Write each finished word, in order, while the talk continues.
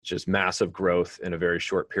just massive growth in a very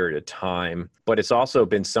short period of time. But it's also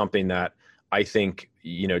been something that I think,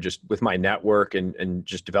 just with my network and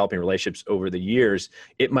just developing relationships over the years,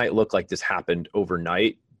 it might look like this happened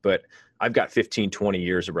overnight, but I've got 15, 20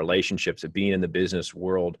 years of relationships of being in the business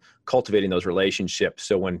world, cultivating those relationships.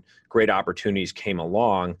 So when great opportunities came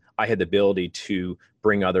along, I had the ability to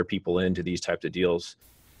bring other people into these types of deals.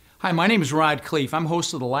 Hi, my name is Rod Khleif. I'm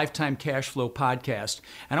host of the Lifetime Cash Flow podcast,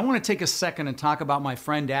 and I want to take a second and talk about my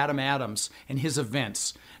friend Adam Adams and his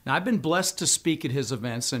events. Now, I've been blessed to speak at his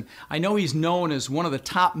events, and I know he's known as one of the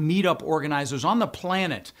top meetup organizers on the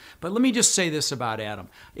planet. But let me just say this about Adam.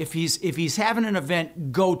 If he's having an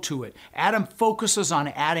event, go to it. Adam focuses on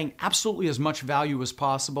adding absolutely as much value as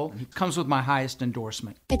possible. He comes with my highest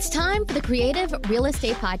endorsement. It's time for the Creative Real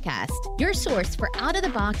Estate Podcast, your source for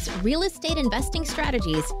out-of-the-box real estate investing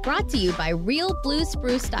strategies, brought to you by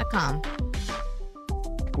realbluespruce.com.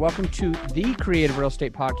 Welcome to the Creative Real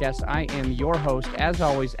Estate Podcast. I am your host, as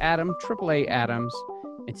always, Adam, AAA Adams.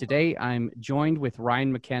 And today I'm joined with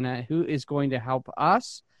Ryan McKenna, who is going to help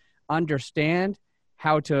us understand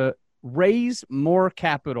how to raise more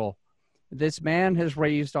capital. This man has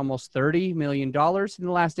raised almost $30 million in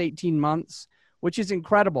the last 18 months, which is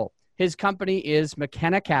incredible. His company is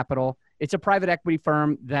McKenna Capital. It's a private equity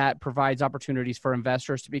firm that provides opportunities for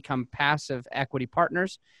investors to become passive equity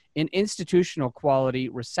partners in institutional quality,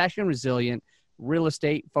 recession-resilient real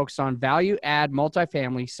estate focused on value-add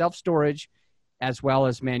multifamily, self-storage, as well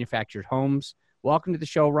as manufactured homes. Welcome to the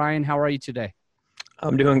show, Ryan. How are you today?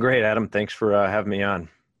 I'm doing great, Adam. Thanks for having me on.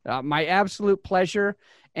 My absolute pleasure.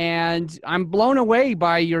 And I'm blown away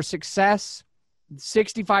by your success.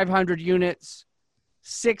 6,500 units,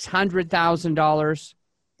 $600,000.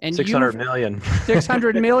 And $600 million.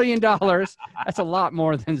 $600 million. That's a lot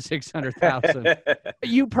more than 600,000.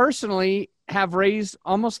 You personally have raised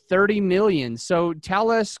almost 30 million. So tell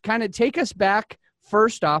us, kind of take us back.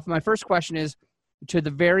 First off, my first question is to the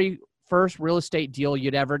very first real estate deal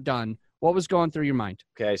you'd ever done. What was going through your mind?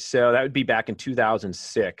 Okay, so that would be back in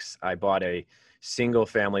 2006. I bought a single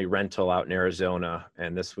family rental out in Arizona,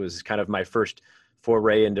 and this was kind of my first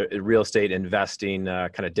foray into real estate investing,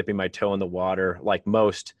 kind of dipping my toe in the water, like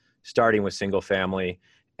most, starting with single family,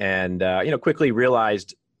 and quickly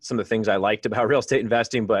realized some of the things I liked about real estate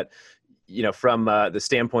investing. But from the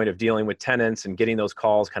standpoint of dealing with tenants and getting those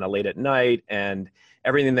calls kind of late at night, and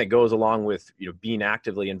everything that goes along with being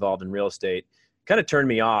actively involved in real estate, kind of turned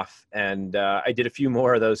me off. And I did a few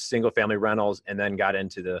more of those single family rentals, and then got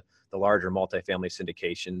into the larger multifamily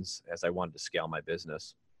syndications as I wanted to scale my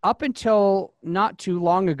business. Up until not too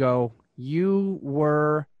long ago, you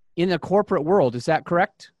were in the corporate world. Is that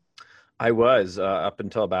correct? I was up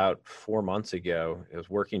until about 4 months ago. I was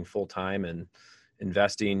working full time and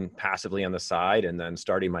investing passively on the side, and then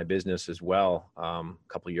starting my business as well a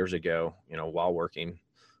couple of years ago, while working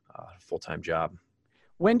a full-time job.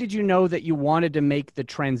 When did you know that you wanted to make the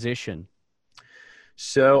transition?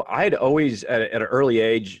 So I had always, at an early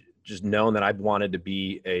age, just known that I wanted to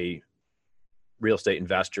be a real estate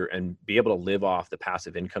investor and be able to live off the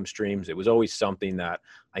passive income streams. It was always something that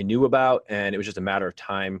I knew about, and it was just a matter of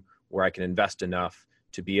time where I can invest enough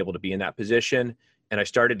to be able to be in that position. And I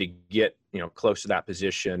started to get, close to that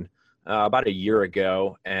position about a year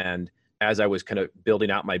ago. And as I was kind of building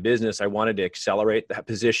out my business, I wanted to accelerate that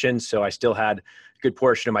position. So I still had a good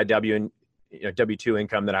portion of my W-2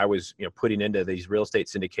 income that I was, putting into these real estate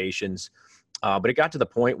syndications. But it got to the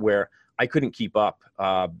point where I couldn't keep up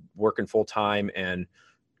working full time and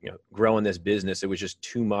growing this business. It was just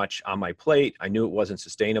too much on my plate. I knew it wasn't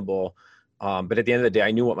sustainable, but at the end of the day,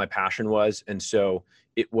 I knew what my passion was, and so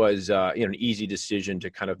it was an easy decision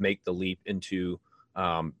to kind of make the leap into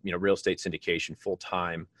real estate syndication full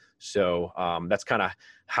time. So that's kind of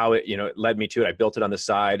how it it led me to it. I built it on the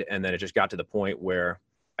side, and then it just got to the point where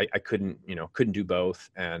I couldn't do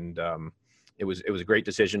both, and it was a great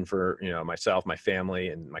decision for myself, my family,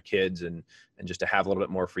 and my kids, and just to have a little bit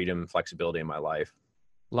more freedom and flexibility in my life.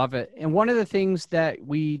 Love it. And one of the things that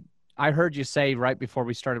I heard you say right before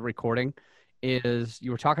we started recording is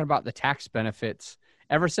you were talking about the tax benefits.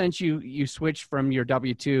 Ever since you switched from your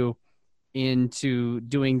W-2 into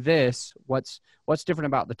doing this, what's different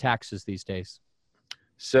about the taxes these days?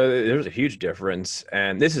 So there's a huge difference,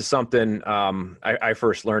 and this is something I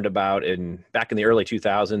first learned about back in the early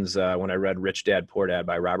 2000s when I read Rich Dad Poor Dad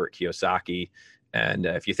by Robert Kiyosaki. And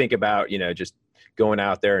if you think about just going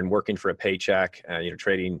out there and working for a paycheck,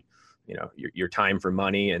 trading your time for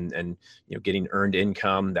money, and getting earned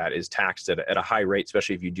income that is taxed at a high rate,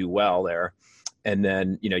 especially if you do well there. And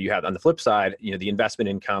then you have on the flip side, the investment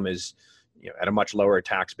income is at a much lower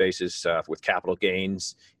tax basis with capital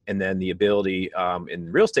gains. and then the ability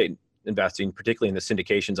in real estate investing, particularly in the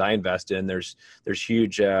syndications I invest in, there's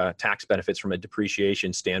huge tax benefits from a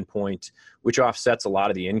depreciation standpoint, which offsets a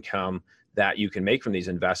lot of the income that you can make from these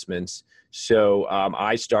investments. So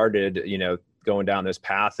I started, going down this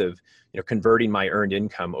path of, converting my earned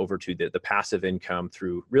income over to the passive income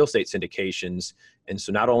through real estate syndications. And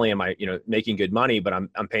so not only am I, making good money, but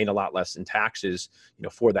I'm paying a lot less in taxes,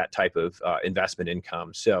 for that type of investment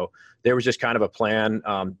income. So there was just kind of a plan,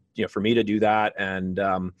 for me to do that. And,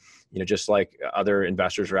 just like other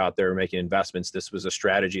investors are out there making investments, this was a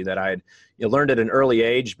strategy that I had learned at an early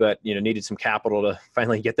age, but needed some capital to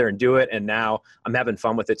finally get there and do it. And now I'm having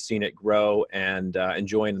fun with it, seeing it grow, and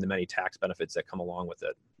enjoying the many tax benefits that come along with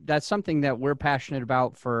it. That's something that we're passionate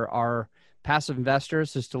about for our passive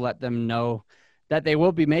investors, is to let them know that they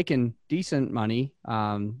will be making decent money.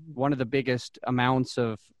 One of the biggest amounts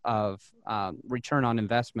of return on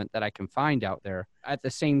investment that I can find out there. At the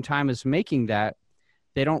same time as making that,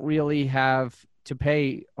 they don't really have to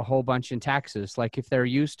pay a whole bunch in taxes. Like if they're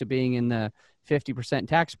used to being in the 50%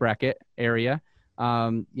 tax bracket area,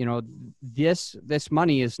 this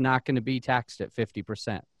money is not going to be taxed at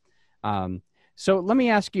 50%. So let me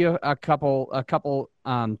ask you a couple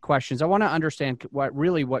questions. I want to understand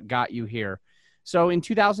what got you here. So in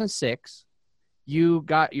 2006, you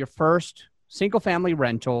got your first single family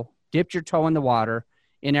rental, dipped your toe in the water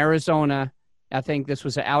in Arizona. I think this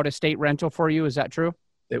was an out-of-state rental for you. Is that true?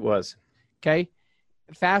 It was. Okay.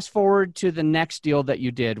 Fast forward to the next deal that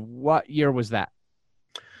you did. What year was that?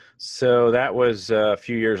 So that was a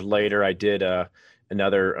few years later. I did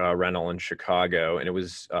another rental in Chicago, and it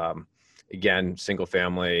was, again, single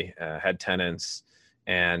family, had tenants.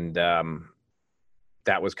 And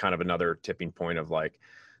that was kind of another tipping point of like,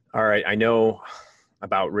 all right, I know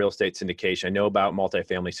about real estate syndication. I know about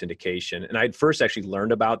multifamily syndication. And I'd first actually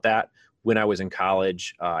learned about that when I was in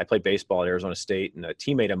college. I played baseball at Arizona State, and a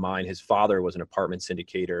teammate of mine, his father was an apartment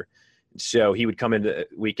syndicator. So he would come into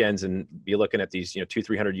weekends and be looking at these,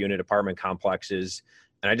 200-300 unit apartment complexes.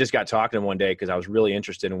 And I just got talking to him one day because I was really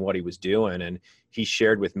interested in what he was doing. And he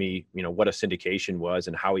shared with me, what a syndication was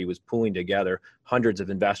and how he was pooling together hundreds of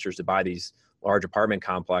investors to buy these large apartment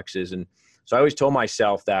complexes. And so I always told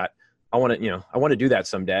myself that I want to do that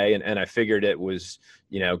someday. And I figured it was,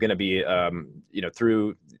 going to be,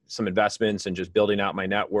 through some investments and just building out my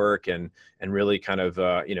network and really kind of,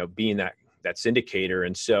 being that syndicator.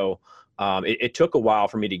 And so it took a while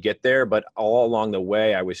for me to get there, but all along the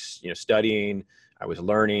way I was, studying, I was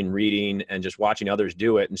learning, reading, and just watching others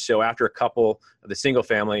do it. And so after a couple of the single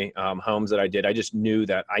family homes that I did, I just knew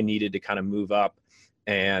that I needed to kind of move up.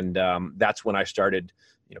 And that's when I started,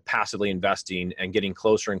 passively investing and getting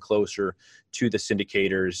closer and closer to the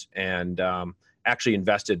syndicators, and actually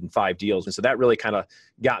invested in 5 deals. And so that really kind of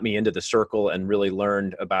got me into the circle and really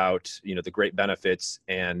learned about, the great benefits,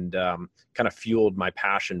 and kind of fueled my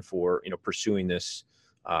passion for, pursuing this,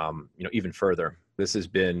 even further. This has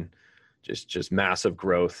been just massive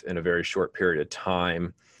growth in a very short period of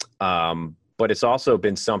time. But it's also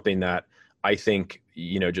been something that I think,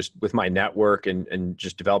 just with my network and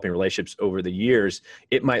just developing relationships over the years,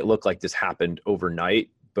 it might look like this happened overnight,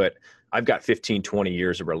 but I've got 15, 20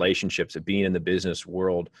 years of relationships of being in the business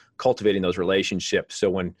world, cultivating those relationships. So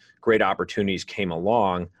when great opportunities came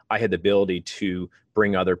along, I had the ability to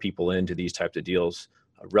bring other people into these types of deals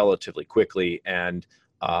relatively quickly. And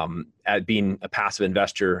at being a passive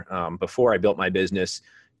investor, before I built my business,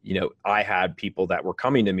 I had people that were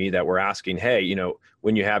coming to me that were asking, hey,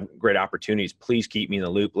 when you have great opportunities, please keep me in the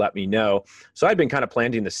loop, let me know. So I'd been kind of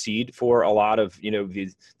planting the seed for a lot of,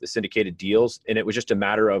 the syndicated deals. And it was just a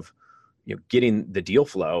matter of, getting the deal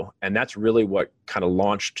flow. And that's really what kind of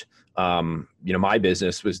launched, my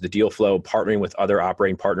business, was the deal flow, partnering with other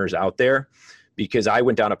operating partners out there, because I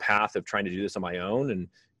went down a path of trying to do this on my own. And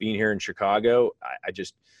being here in Chicago, I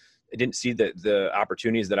didn't see the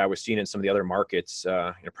opportunities that I was seeing in some of the other markets,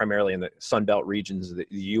 primarily in the Sun Belt regions of the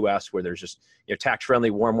U.S., where there's just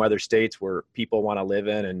tax-friendly, warm weather states where people want to live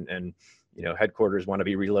in, and headquarters want to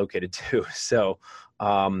be relocated to. So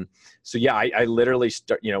yeah, I literally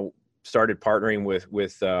started partnering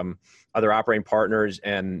with other operating partners,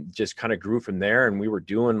 and just kind of grew from there. And we were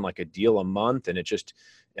doing like a deal a month, and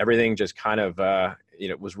everything just kind of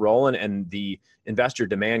was rolling, and the investor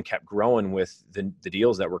demand kept growing with the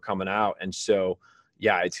deals that were coming out. And so,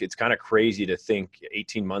 yeah, it's kind of crazy to think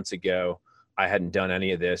 18 months ago I hadn't done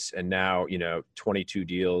any of this, and now 22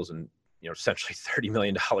 deals, and essentially $30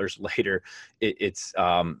 million later, it's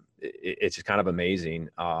just kind of amazing.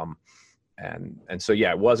 And so, yeah,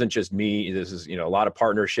 it wasn't just me. This is a lot of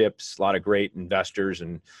partnerships, a lot of great investors,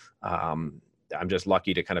 and I'm just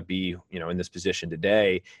lucky to kind of be, in this position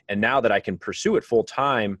today. And now that I can pursue it full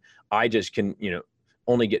time, I just can,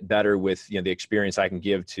 only get better with, the experience I can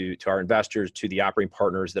give to our investors, to the operating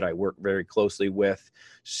partners that I work very closely with.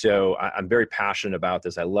 So I'm very passionate about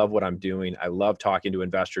this. I love what I'm doing. I love talking to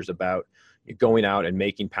investors about going out and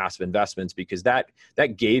making passive investments, because that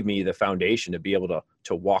gave me the foundation to be able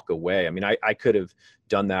to walk away. I mean, I could have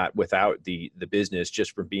done that without the business,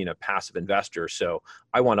 just from being a passive investor. So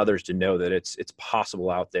I want others to know that it's possible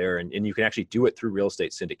out there, and you can actually do it through real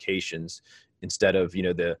estate syndications instead of,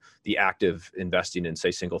 the active investing in,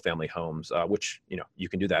 say, single family homes, which, you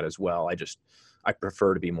can do that as well. I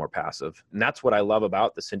prefer to be more passive. And that's what I love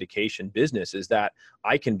about the syndication business, is that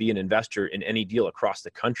I can be an investor in any deal across the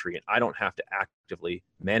country and I don't have to actively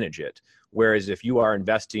manage it. Whereas if you are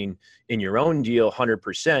investing in your own deal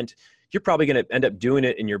 100%, you're probably going to end up doing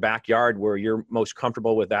it in your backyard where you're most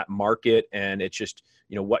comfortable with that market, and it's just,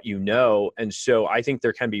 what you know. And so I think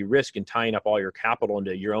there can be risk in tying up all your capital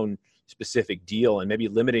into your own specific deal and maybe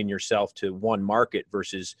limiting yourself to one market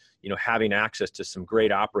versus, having access to some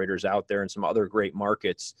great operators out there and some other great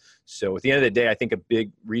markets. So at the end of the day, I think a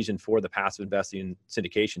big reason for the passive investing in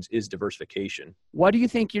syndications is diversification. What do you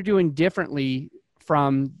think you're doing differently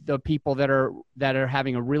from the people that are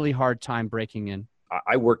having a really hard time breaking in?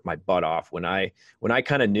 I worked my butt off when I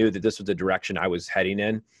kind of knew that this was the direction I was heading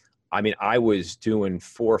in. I mean, I was doing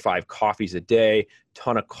 4 or 5 coffees a day,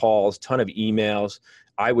 ton of calls, ton of emails.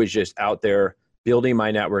 I was just out there building my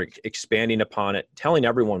network, expanding upon it, telling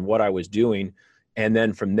everyone what I was doing. And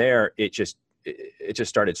then from there, it just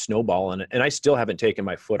started snowballing. And I still haven't taken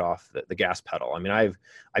my foot off the gas pedal. I mean,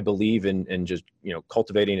 I believe in just,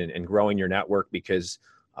 cultivating and growing your network, because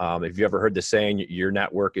if you ever heard the saying, your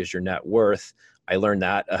network is your net worth, I learned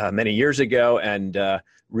that many years ago, and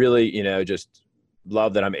really, just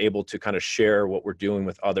love that I'm able to kind of share what we're doing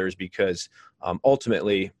with others, because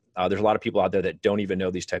ultimately, there's a lot of people out there that don't even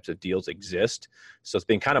know these types of deals exist. So it's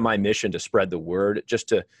been kind of my mission to spread the word, just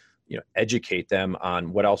to, educate them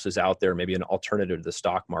on what else is out there, maybe an alternative to the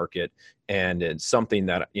stock market. And it's something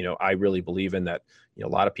that, I really believe in, that, a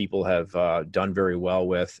lot of people have done very well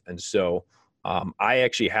with. And so I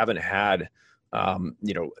actually haven't had,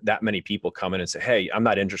 that many people come in and say, hey, I'm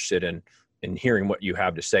not interested in hearing what you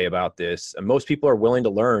have to say about this. And most people are willing to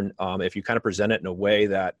learn if you kind of present it in a way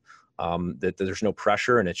that there's no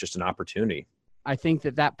pressure and it's just an opportunity. I think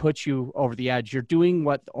that puts you over the edge. You're doing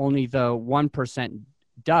what only the 1%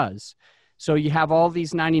 does. So you have all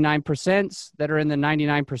these 99% that are in the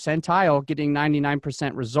 99 percentile getting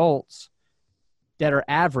 99% results that are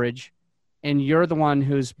average. And you're the one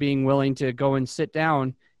who's being willing to go and sit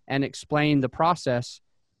down and explain the process,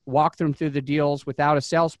 walk them through the deals without a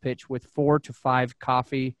sales pitch, with 4 to 5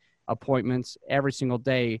 coffee appointments every single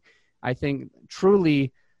day. I think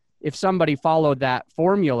truly, if somebody followed that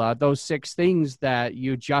formula, those 6 things that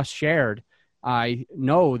you just shared, I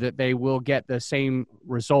know that they will get the same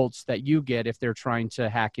results that you get if they're trying to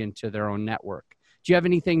hack into their own network. Do you have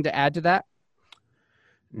anything to add to that?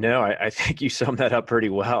 No, I think you summed that up pretty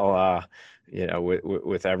well,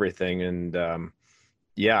 with everything. And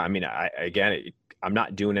I mean, I'm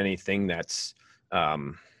not doing anything that's,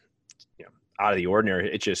 out of the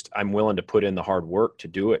ordinary. It's just, I'm willing to put in the hard work to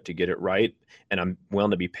do it, to get it right. And I'm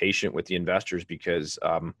willing to be patient with the investors, because,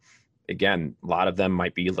 again, a lot of them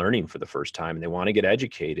might be learning for the first time and they want to get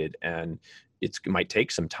educated, and it might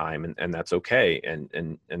take some time, and that's okay.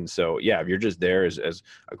 And so, if you're just there as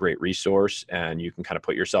a great resource, and you can kind of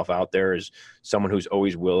put yourself out there as someone who's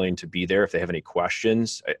always willing to be there if they have any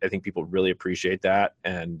questions, I think people really appreciate that.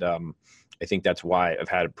 And I think that's why I've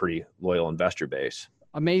had a pretty loyal investor base.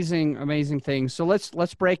 Amazing things. So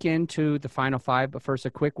let's break into the final 5, but first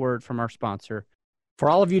a quick word from our sponsor. For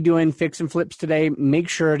all of you doing fix and flips today, make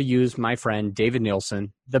sure to use my friend David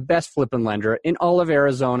Nielsen, the best flipping lender in all of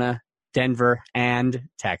Arizona, Denver, and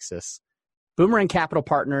Texas. Boomerang Capital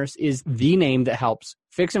Partners is the name that helps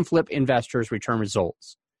fix and flip investors return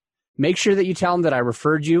results. Make sure that you tell them that I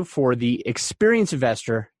referred you for the experienced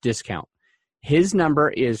investor discount. His number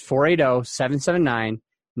is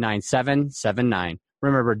 480-779-9779.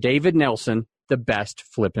 Remember, David Nelson, the best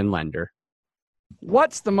flipping lender.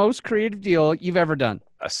 What's the most creative deal you've ever done?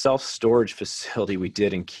 A self-storage facility we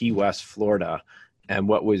did in Key West, Florida. And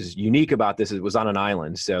what was unique about this is it was on an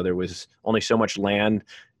island. So there was only so much land.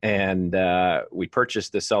 And we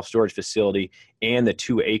purchased the self-storage facility and the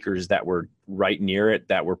 2 acres that were right near it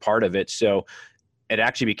that were part of it. So it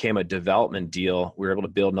actually became a development deal. We were able to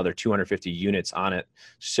build another 250 units on it.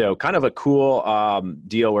 So kind of a cool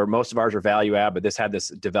deal where most of ours are value add, but this had this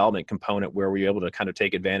development component where we were able to kind of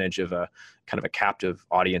take advantage of a kind of a captive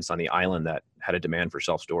audience on the island that had a demand for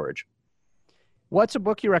self-storage. What's a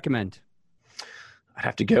book you recommend? I'd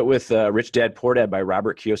have to go with Rich Dad, Poor Dad by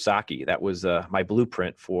Robert Kiyosaki. That was my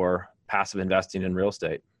blueprint for passive investing in real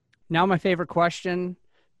estate. Now, my favorite question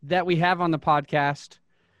that we have on the podcast.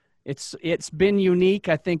 It's been unique.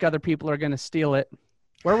 I think other people are going to steal it.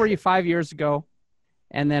 Where were you 5 years ago?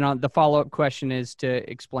 And then the follow-up question is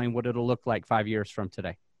to explain what it'll look like 5 years from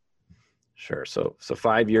today. Sure. So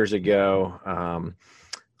 5 years ago,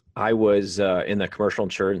 I was in the commercial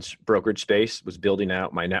insurance brokerage space, was building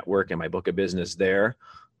out my network and my book of business there.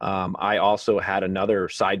 I also had another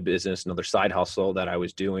side business, another side hustle that I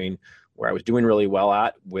was doing where I was doing really well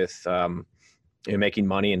at with making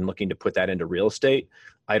money and looking to put that into real estate.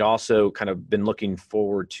 I'd also kind of been looking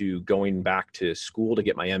forward to going back to school to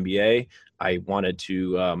get my MBA. I wanted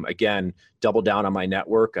to, again, double down on my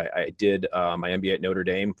network. I did my MBA at Notre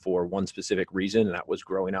Dame for one specific reason, and that was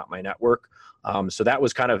growing out my network. So that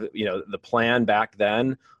was kind of, the plan back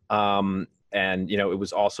then. And, it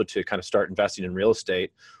was also to kind of start investing in real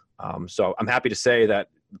estate. So I'm happy to say that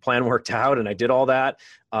the plan worked out and I did all that.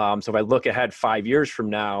 So if I look ahead 5 years from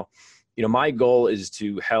now, my goal is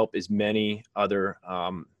to help as many other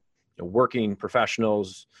working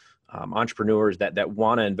professionals, entrepreneurs that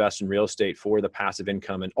want to invest in real estate for the passive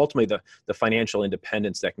income and ultimately the financial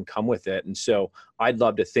independence that can come with it. And so I'd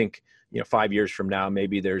love to think, 5 years from now,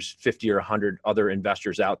 maybe there's 50 or 100 other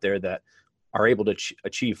investors out there that are able to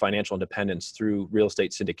achieve financial independence through real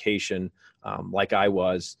estate syndication, like I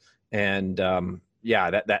was. And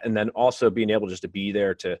and then also being able just to be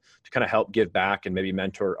there to kind of help give back and maybe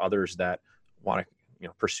mentor others that want to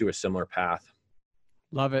pursue a similar path.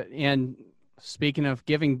 Love it. And speaking of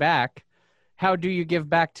giving back, how do you give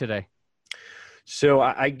back today? So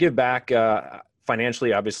I give back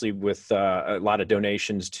financially, obviously, with a lot of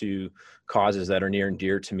donations to causes that are near and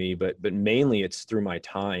dear to me, but mainly it's through my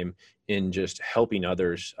time in just helping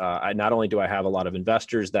others. Not only do I have a lot of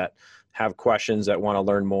investors that have questions that want to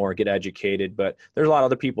learn more, get educated, but there's a lot of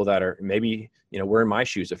other people that are maybe, were in my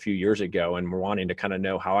shoes a few years ago and were wanting to kind of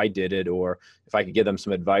know how I did it, or if I could give them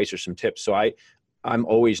some advice or some tips. So I'm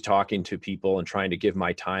always talking to people and trying to give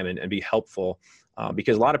my time and be helpful,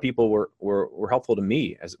 because a lot of people were helpful to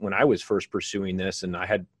me when I was first pursuing this, and I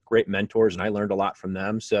had great mentors and I learned a lot from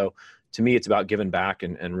them. So to me, it's about giving back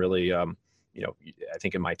and really, I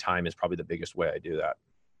think in my time is probably the biggest way I do that.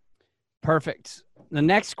 Perfect. The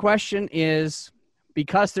next question is,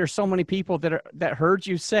 because there's so many people that heard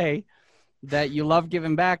you say that you love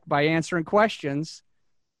giving back by answering questions.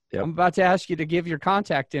 Yep. I'm about to ask you to give your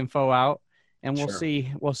contact info out, and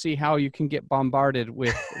we'll see how you can get bombarded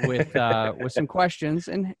with some questions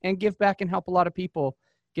and give back and help a lot of people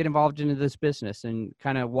get involved into this business and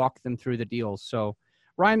kind of walk them through the deals. So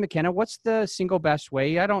Ryan McKenna, what's the single best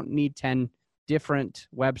way? I don't need 10 different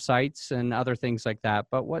websites and other things like that,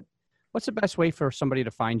 but what's the best way for somebody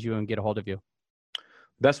to find you and get a hold of you?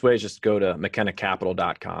 Best way is just go to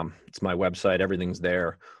mckennacapital.com. It's my website. Everything's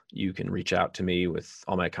there. You can reach out to me with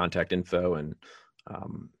all my contact info, and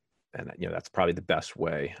that's probably the best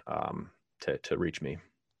way to reach me.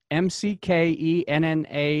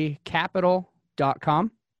 MCKENNA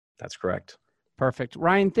capital.com. That's correct. Perfect.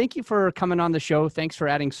 Ryan, thank you for coming on the show. Thanks for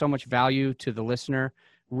adding so much value to the listener.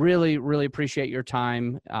 Really, really appreciate your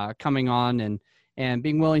time coming on and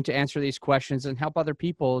being willing to answer these questions and help other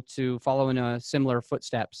people to follow in a similar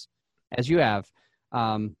footsteps as you have.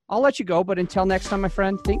 I'll let you go, but until next time, my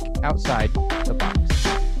friend, think outside the box.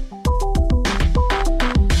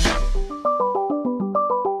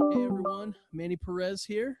 Hey everyone, Manny Perez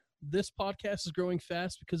here. This podcast is growing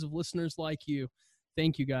fast because of listeners like you.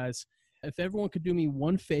 Thank you guys. If everyone could do me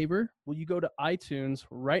one favor, will you go to iTunes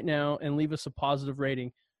right now and leave us a positive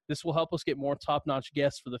rating? This will help us get more top-notch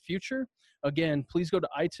guests for the future. Again, please go to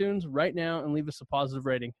iTunes right now and leave us a positive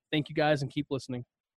rating. Thank you guys and keep listening.